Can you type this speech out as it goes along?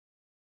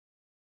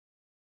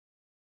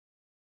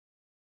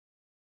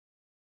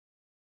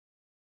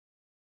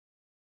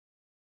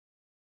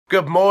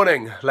Good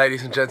morning,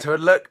 ladies and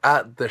gentlemen. Look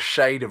at the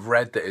shade of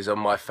red that is on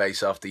my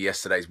face after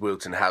yesterday's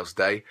Wilton House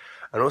day.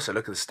 And also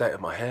look at the state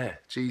of my hair.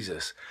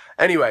 Jesus.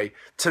 Anyway,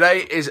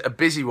 today is a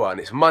busy one.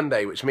 It's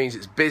Monday, which means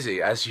it's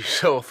busy. As you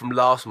saw from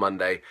last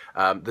Monday,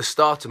 the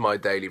start of my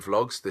daily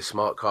vlogs, the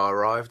smart car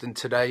arrived. And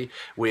today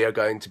we are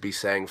going to be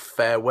saying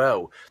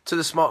farewell to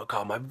the smart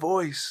car. My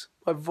voice,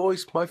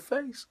 my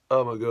face.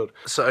 Oh my God.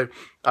 So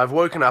I've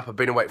woken up, I've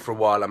been awake for a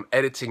while. I'm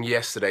editing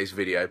yesterday's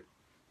video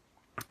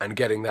and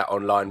getting that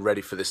online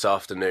ready for this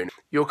afternoon.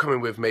 You're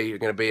coming with me. You're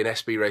going to be in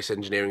SB Race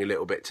Engineering a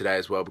little bit today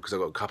as well, because I've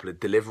got a couple of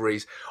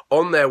deliveries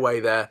on their way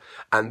there.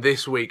 And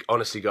this week,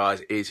 honestly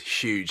guys, is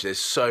huge. There's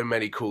so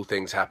many cool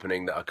things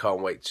happening that I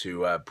can't wait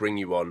to bring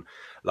you on.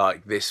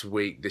 Like this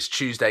week, this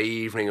Tuesday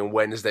evening and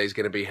Wednesday is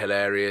going to be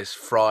hilarious.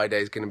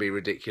 Friday is going to be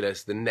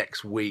ridiculous. The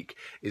next week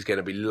is going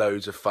to be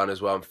loads of fun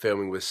as well. I'm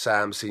filming with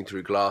Sam, Seen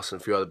Through Glass,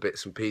 and a few other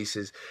bits and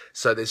pieces.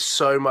 So there's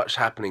so much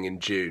happening in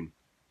June.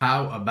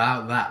 How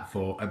about that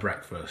for a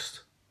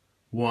breakfast?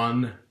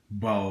 One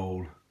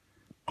bowl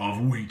of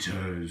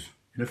Wheatos.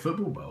 In a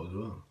football bowl as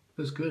well.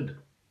 That's good.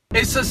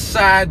 It's a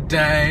sad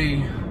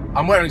day.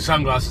 I'm wearing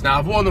sunglasses now.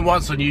 I've worn them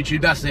once on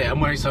YouTube, that's it. I'm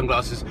wearing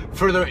sunglasses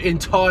for the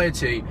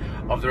entirety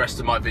of the rest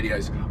of my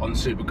videos on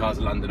Supercars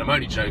of London. I'm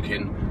only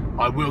joking.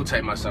 I will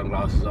take my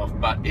sunglasses off,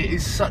 but it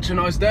is such a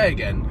nice day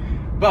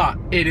again. But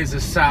it is a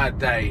sad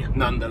day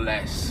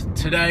nonetheless.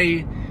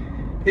 Today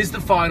is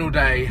the final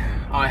day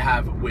I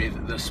have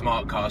with the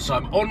smart car. So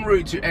I'm en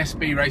route to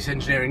SB Race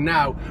Engineering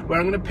now, where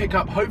I'm going to pick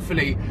up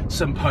hopefully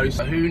some posts.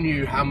 Who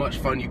knew how much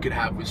fun you could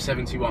have with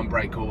 71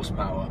 brake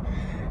horsepower?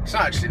 It's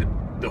not actually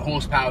the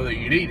horsepower that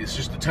you need, it's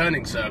just the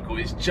turning circle.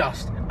 It's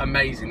just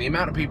amazing. The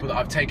amount of people that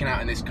I've taken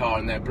out in this car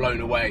and they're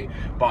blown away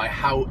by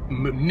how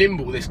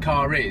nimble this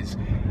car is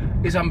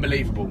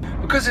unbelievable.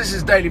 Because this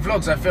is daily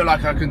vlogs, I feel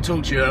like I can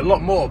talk to you a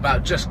lot more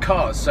about just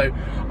cars. So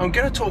I'm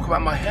going to talk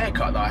about my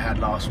haircut that I had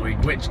last week,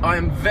 which I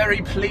am very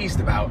pleased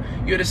about.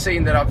 You'd have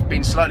seen that I've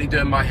been slightly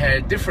doing my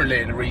hair differently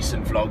in the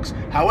recent vlogs.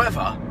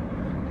 However, I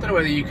don't know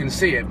whether you can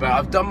see it, but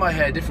I've done my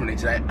hair differently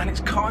today and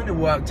it's kind of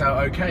worked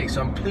out okay.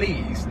 So I'm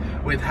pleased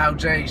with how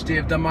JHD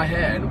have done my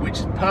hair, which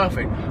is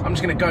perfect. I'm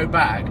just going to go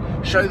back,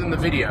 show them the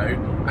video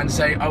and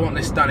say I want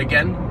this done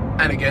again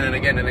and again and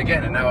again and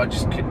again, and now I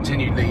just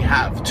continually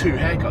have two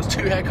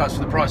haircuts for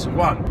the price of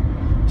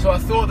one. So I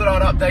thought that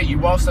I'd update you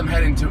whilst I'm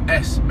heading to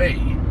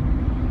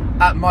SB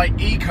at my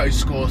eco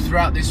score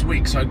throughout this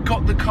week. So I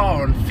got the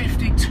car on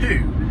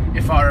 52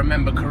 if I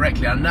remember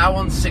correctly. I'm now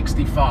on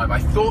 65. I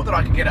thought that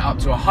I could get it up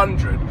to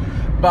 100,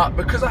 but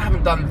because I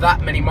haven't done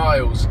that many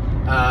miles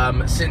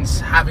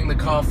since having the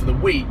car for the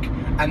week,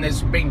 and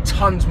there's been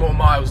tons more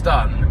miles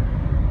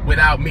done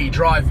without me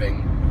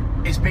driving,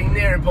 it's been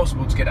near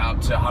impossible to get it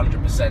up to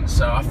 100%.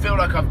 So I feel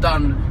like I've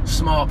done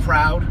smart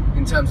proud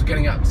in terms of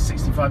getting it up to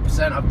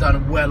 65%. I've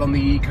done well on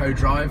the eco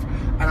drive,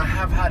 and I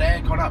have had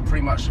aircon up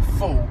pretty much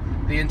full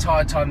the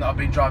entire time that I've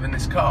been driving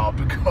this car,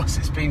 because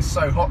it's been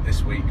so hot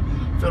this week.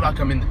 I feel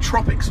like I'm in the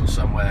tropics or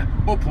somewhere,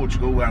 or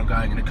Portugal, where I'm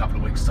going in a couple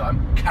of weeks'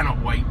 time.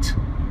 Cannot wait.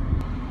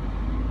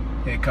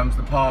 Here comes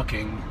the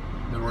parking,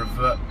 the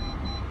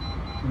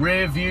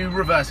rear view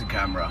reversing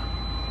camera.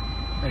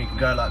 And you can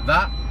go like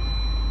that.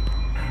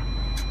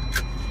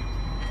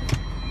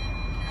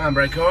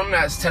 Handbrake on,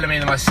 that's telling me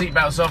that my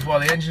seatbelt's off while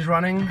the engine's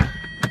running.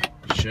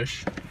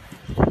 Shush.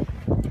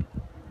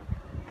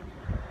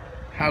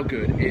 How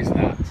good is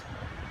that?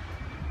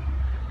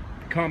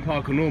 Can't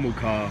park a normal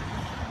car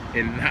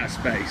in that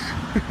space.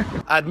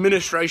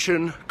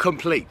 Administration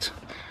complete.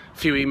 A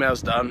few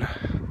emails done,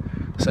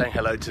 saying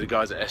hello to the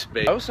guys at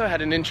SB. I also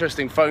had an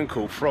interesting phone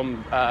call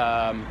from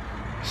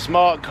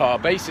Smart Car.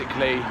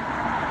 Basically,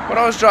 when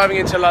I was driving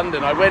into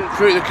London, I went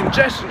through the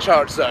congestion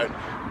charge zone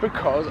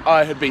because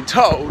I had been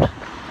told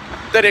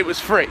that it was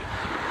free.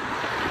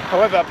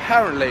 However,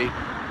 apparently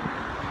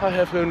I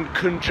have been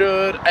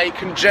conjured a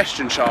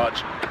congestion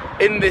charge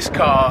in this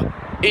car,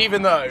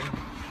 even though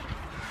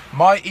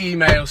my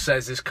email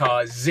says this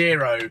car is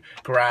 0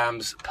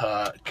 grams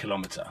per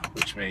kilometre,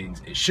 which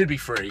means it should be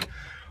free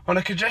on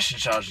a congestion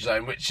charge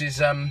zone, which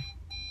is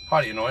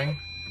highly annoying.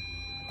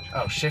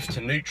 Oh, shift to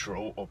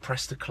neutral or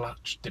press the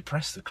clutch,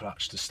 depress the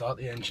clutch to start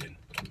the engine.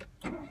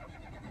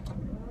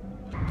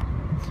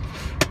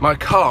 My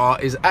car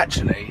is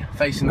actually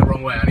facing the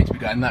wrong way. I need to be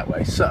going that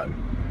way. So,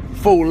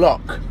 full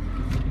lock.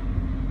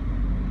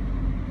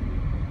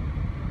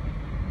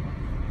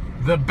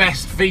 The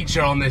best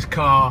feature on this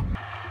car.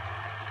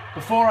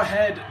 Before I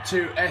head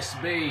to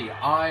SB,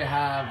 I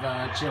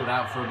have chilled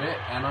out for a bit,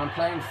 and I'm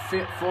playing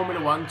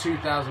Formula 1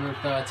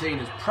 2013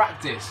 as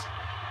practice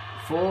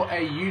for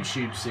a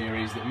YouTube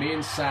series that me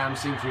and Sam,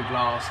 Seen Through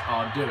Glass,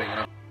 are doing.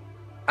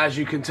 As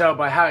you can tell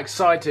by how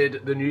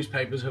excited the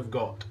newspapers have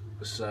got.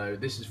 So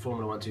this is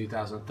Formula 1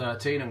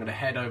 2013. I'm going to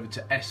head over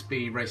to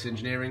SB Race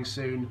Engineering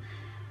soon,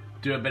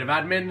 do a bit of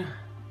admin,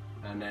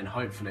 and then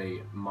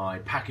hopefully my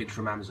package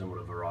from Amazon will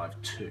have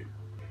arrived too.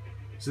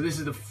 So this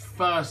is the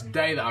first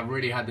day that I've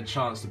really had the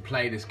chance to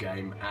play this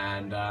game,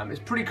 and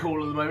it's pretty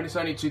cool at the moment. It's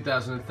only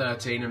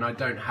 2013 and I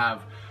don't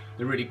have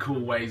the really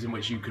cool ways in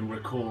which you can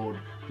record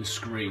the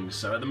screen.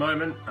 So at the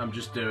moment, I'm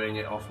just doing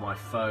it off my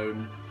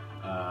phone.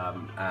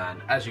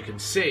 And as you can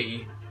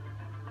see,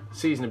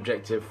 season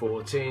objective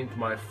 14th,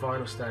 my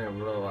final standing,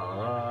 blah, blah,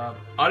 blah.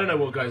 I don't know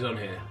what goes on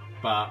here,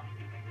 but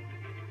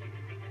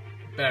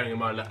bearing in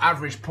mind the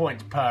average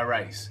point per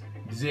race,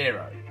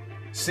 0.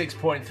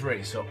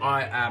 6.3, so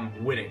I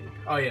am winning.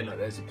 Oh yeah, look,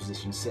 there's a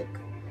position 6th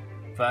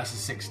versus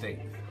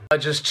 16th.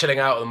 I'm just chilling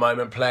out at the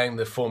moment, playing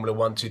the Formula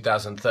 1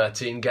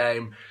 2013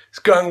 game. It's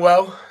going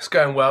well,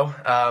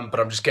 but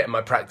I'm just getting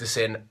my practice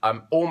in.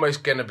 I'm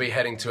almost going to be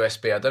heading to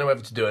SB. I don't know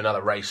whether to do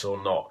another race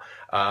or not,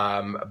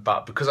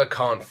 but because I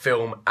can't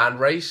film and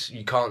race,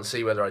 you can't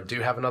see whether I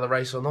do have another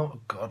race or not. Oh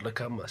God,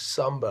 look at my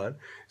sunburn.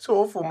 It's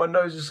awful, my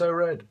nose is so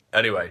red.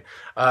 Anyway,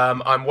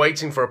 I'm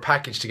waiting for a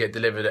package to get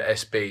delivered at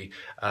SB.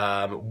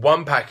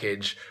 One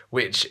package,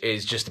 which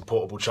is just a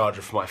portable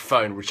charger for my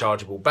phone,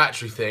 rechargeable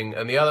battery thing,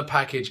 and the other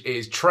package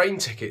is train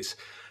tickets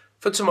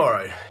for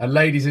tomorrow. And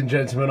ladies and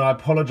gentlemen, I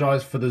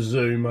apologise for the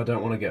zoom. I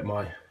don't want to get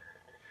my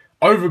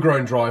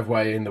overgrown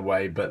driveway in the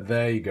way, but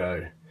there you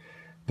go.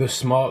 The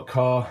smart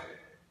car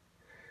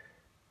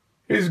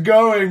is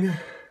going.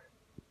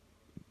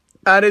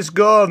 And it's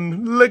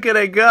gone. Look at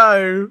it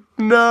go.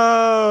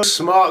 No.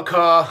 Smart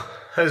car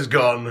has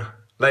gone.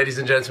 Ladies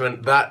and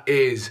gentlemen, that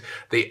is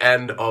the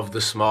end of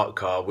the smart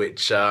car,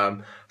 which,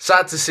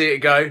 sad to see it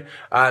go.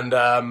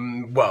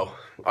 And, well,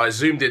 I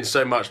zoomed in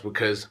so much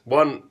because,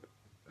 one,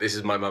 this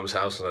is my mum's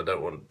house and I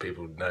don't want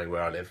people knowing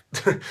where I live.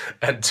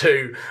 And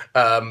two,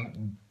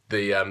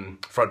 the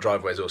front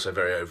driveway is also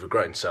very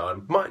overgrown, so I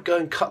might go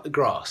and cut the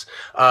grass.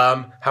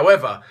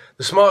 However,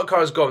 the smart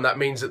car is gone. That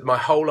means that my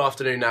whole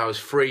afternoon now is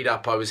freed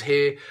up. I was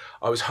here.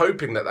 I was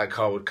hoping that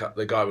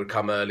the guy would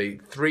come early.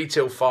 3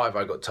 till 5,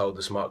 I got told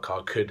the smart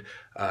car could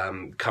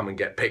come and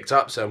get picked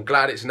up. So I'm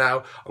glad it's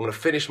now. I'm going to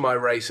finish my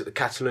race at the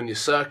Catalunya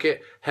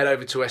circuit, head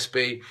over to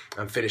SB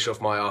and finish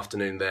off my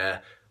afternoon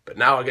there. But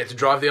now I get to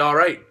drive the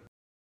R8.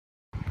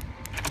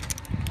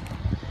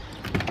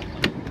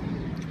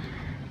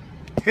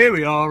 Here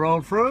we are,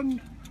 old friend.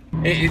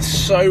 It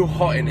is so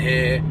hot in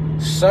here,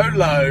 so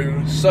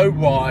low, so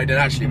wide, and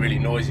actually really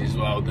noisy as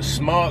well. The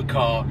smart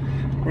car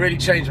really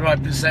changed my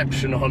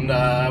perception on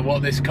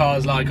what this car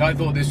is like. I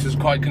thought this was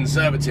quite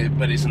conservative,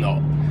 but it's not.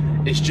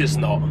 It's just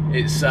not.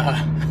 It's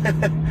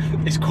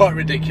it's quite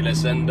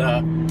ridiculous, and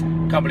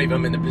can't believe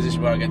I'm in the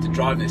position where I get to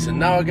drive this. And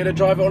now I get to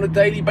drive it on a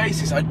daily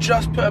basis. I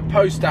just put a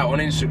post out on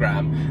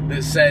Instagram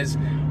that says,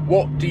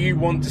 what do you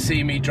want to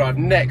see me drive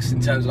next in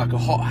terms of like a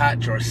hot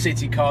hatch or a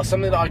city car,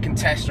 something that I can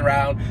test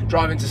around,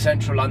 drive into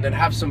central London,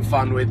 have some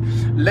fun with.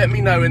 Let me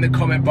know in the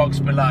comment box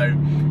below.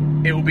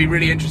 It will be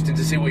really interesting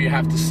to see what you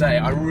have to say.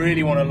 I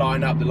really want to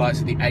line up the likes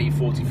of the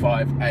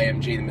A45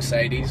 AMG, the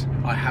Mercedes.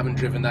 I haven't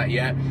driven that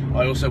yet.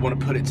 I also want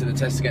to put it to the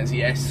test against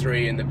the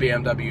S3 and the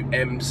BMW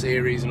M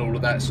series and all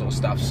of that sort of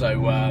stuff. So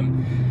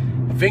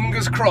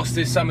fingers crossed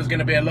this summer's going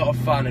to be a lot of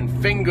fun, and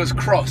fingers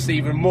crossed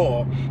even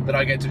more that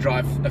I get to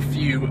drive a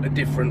few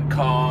different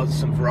cars,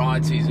 some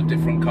varieties of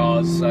different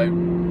cars, so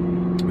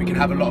we can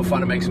have a lot of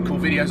fun and make some cool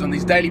videos on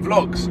these daily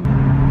vlogs.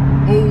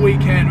 All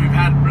weekend we've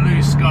had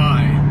blue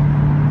sky.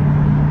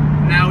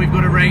 Now we've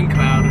got a rain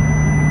cloud.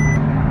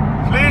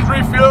 Please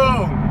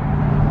refuel!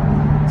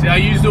 See, I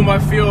used all my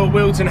fuel at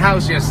Wilton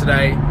House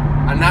yesterday,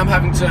 and now I'm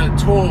having to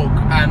talk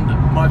and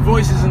my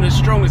voice isn't as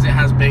strong as it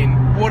has been.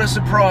 What a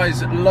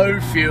surprise, low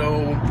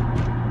fuel.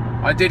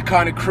 I did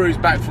kind of cruise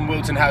back from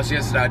Wilton House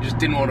yesterday. I just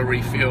didn't want to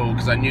refuel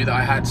because I knew that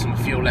I had some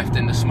fuel left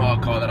in the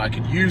smart car that I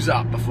could use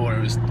up before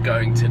it was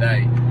going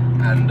today.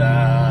 And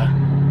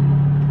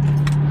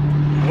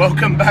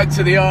welcome back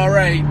to the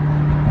R8.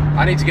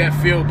 I need to get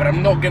fuel, but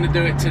I'm not going to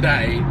do it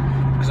today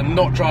because I'm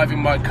not driving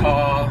my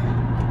car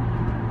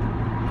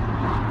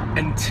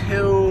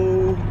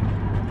until...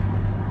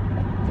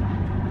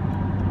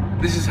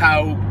 This is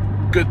how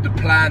good the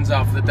plans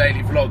are for the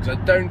daily vlogs. I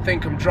don't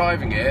think I'm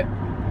driving it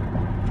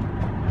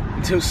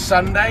until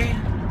Sunday.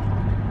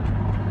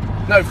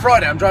 No,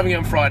 Friday. I'm driving it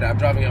on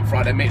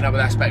Friday. Meeting up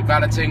with Aspect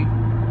Valeting.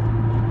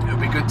 It'll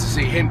be good to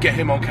see him, get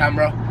him on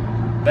camera.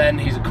 Ben,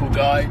 he's a cool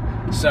guy.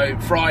 So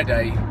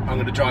Friday, I'm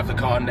going to drive the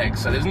car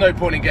next. So there's no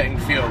point in getting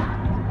fuel.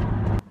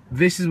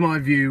 This is my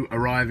view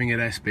arriving at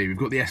SB. We've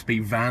got the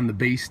SB van, the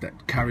Beast,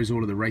 that carries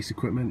all of the race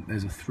equipment.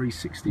 There's a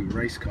 360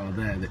 race car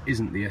there that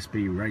isn't the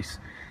SB race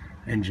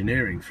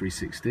engineering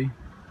 360.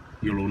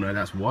 You'll all know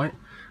that's white.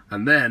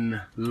 And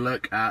then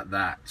look at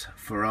that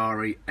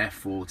Ferrari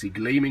F40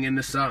 gleaming in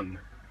the sun.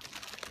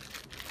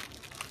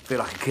 Feel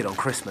like a kid on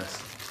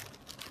Christmas.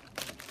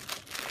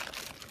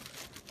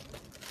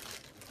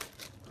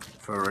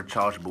 For a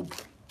rechargeable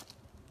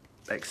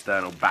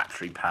external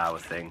battery power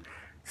thing.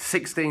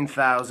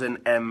 16,000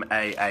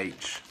 mAh.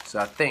 So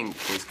I think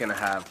it's going to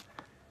have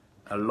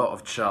a lot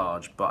of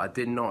charge, but I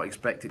did not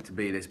expect it to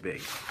be this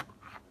big.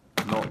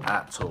 Not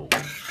at all.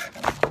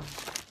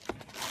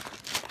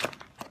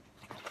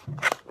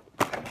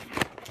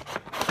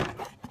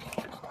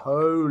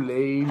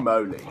 Holy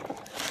moly.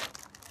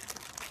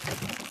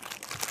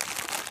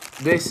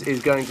 This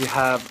is going to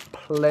have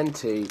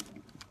plenty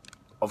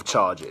of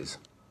charges.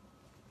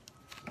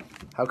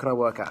 How can I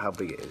work out how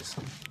big it is?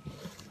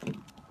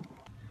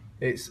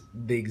 It's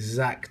the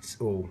exact,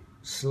 or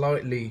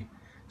slightly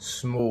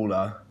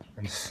smaller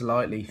and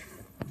slightly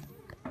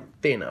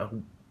thinner,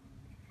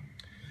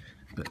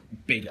 but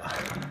bigger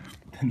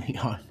than the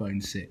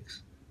iPhone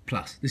 6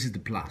 Plus. This is the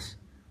Plus.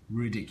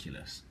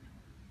 Ridiculous.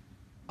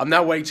 I'm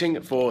now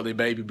waiting for the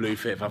Baby Blue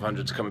Fiat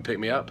 500 to come and pick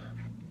me up.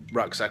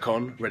 Rucksack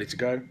on, ready to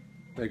go.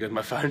 There goes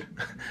my phone.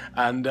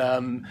 And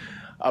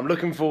I'm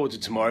looking forward to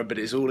tomorrow, but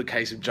it's all a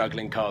case of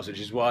juggling cars, which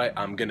is why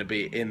I'm going to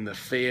be in the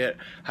Fiat,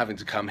 having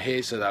to come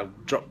here so that I'll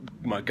drop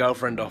my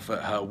girlfriend off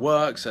at her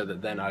work so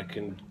that then I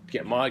can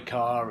get my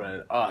car,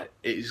 and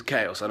it is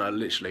chaos. And I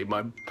literally,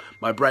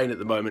 my brain at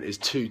the moment is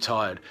too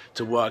tired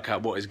to work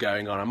out what is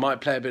going on. I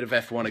might play a bit of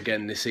F1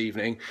 again this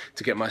evening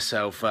to get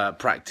myself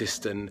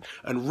practiced and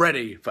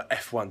ready for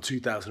F1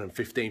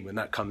 2015 when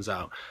that comes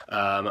out.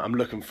 I'm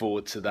looking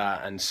forward to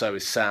that, and so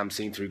is Sam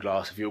Seen Through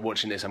Glass. If you're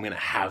watching this, I'm going to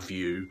have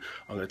you.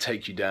 I'm going to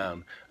take you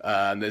down.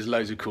 There's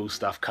loads of cool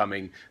stuff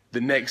coming. The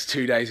next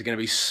 2 days are going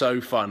to be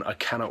so fun. I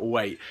cannot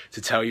wait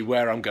to tell you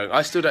where I'm going.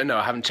 I still don't know.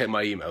 I haven't checked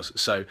my emails.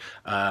 So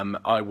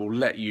I will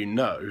let you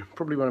know,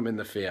 probably when I'm in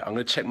the Fiat. I'm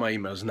going to check my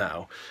emails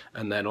now.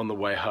 And then on the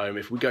way home,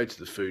 if we go to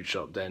the food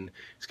shop, then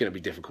it's going to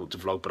be difficult to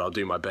vlog, but I'll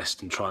do my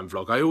best and try and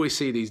vlog. I always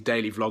see these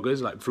daily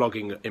vloggers, like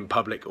vlogging in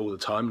public all the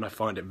time, and I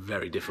find it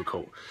very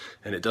difficult.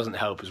 And it doesn't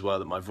help as well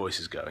that my voice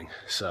is going.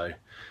 So,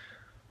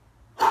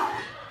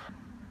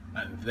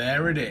 and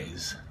there it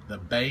is. The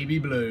Baby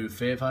Blue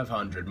Fiat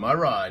 500, my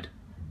ride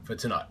for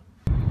tonight.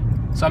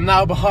 So I'm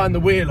now behind the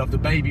wheel of the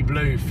Baby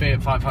Blue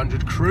Fiat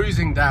 500,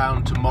 cruising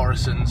down to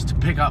Morrison's to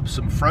pick up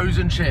some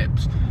frozen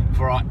chips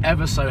for our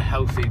ever so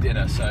healthy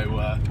dinner.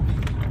 So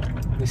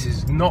this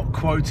is not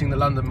quoting the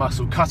London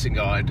Muscle Cutting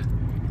Guide,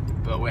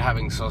 but we're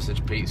having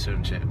sausage, pizza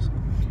and chips.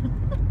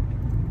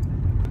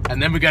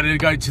 And then we're going to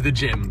go to the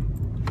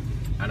gym,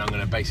 and I'm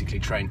going to basically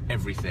train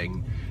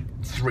everything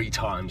 3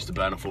 times to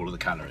burn off all of the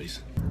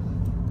calories.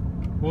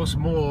 What's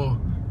more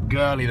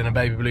girly than a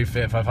Baby Blue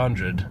Fiat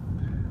 500?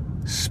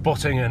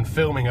 Spotting and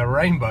filming a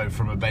rainbow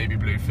from a Baby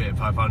Blue Fiat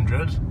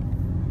 500.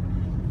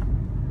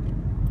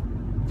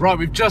 Right,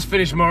 we've just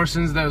finished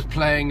Morrison's. There was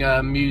playing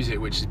music,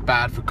 which is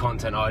bad for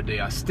Content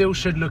ID. I still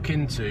should look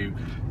into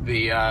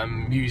the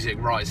music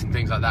rights and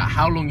things like that,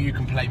 how long you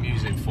can play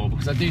music for,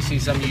 because I do see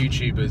some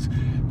YouTubers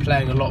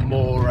playing a lot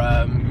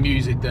more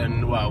music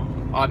than, well,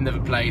 I've never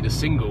played a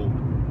single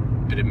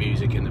bit of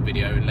music in the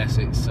video unless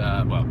it's,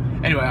 well,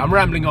 anyway, I'm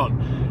rambling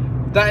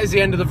on. That is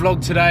the end of the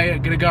vlog today.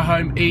 I'm gonna go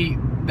home, eat,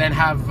 then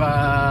have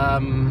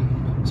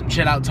some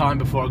chill out time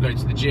before I go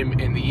to the gym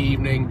in the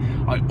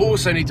evening. I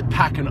also need to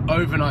pack an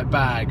overnight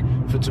bag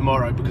for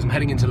tomorrow because I'm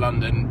heading into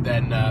London.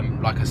 Then,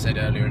 like I said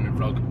earlier in the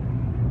vlog,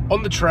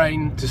 on the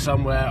train to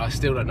somewhere, I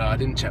still don't know. I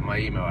didn't check my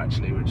email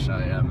actually, which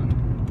I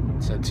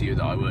said to you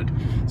that I would.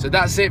 So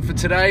that's it for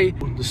today.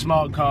 The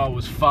smart car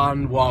was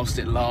fun whilst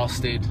it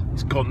lasted.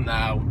 It's gone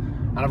now.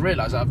 And I've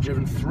realised I've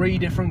driven 3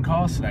 different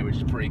cars today, which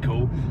is pretty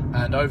cool.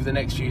 And over the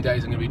next few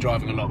days, I'm going to be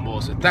driving a lot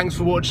more. So thanks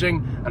for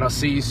watching, and I'll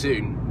see you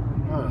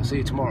soon. Oh, I'll see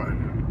you tomorrow.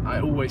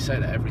 I always say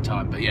that every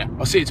time, but yeah,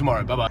 I'll see you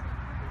tomorrow. Bye-bye.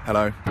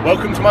 Hello.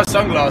 Welcome to my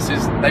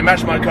sunglasses. They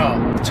match my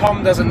car.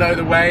 Tom doesn't know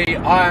the way.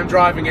 I am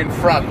driving in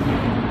front.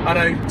 I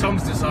know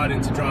Tom's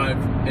decided to drive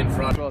in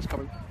front.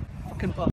 Fucking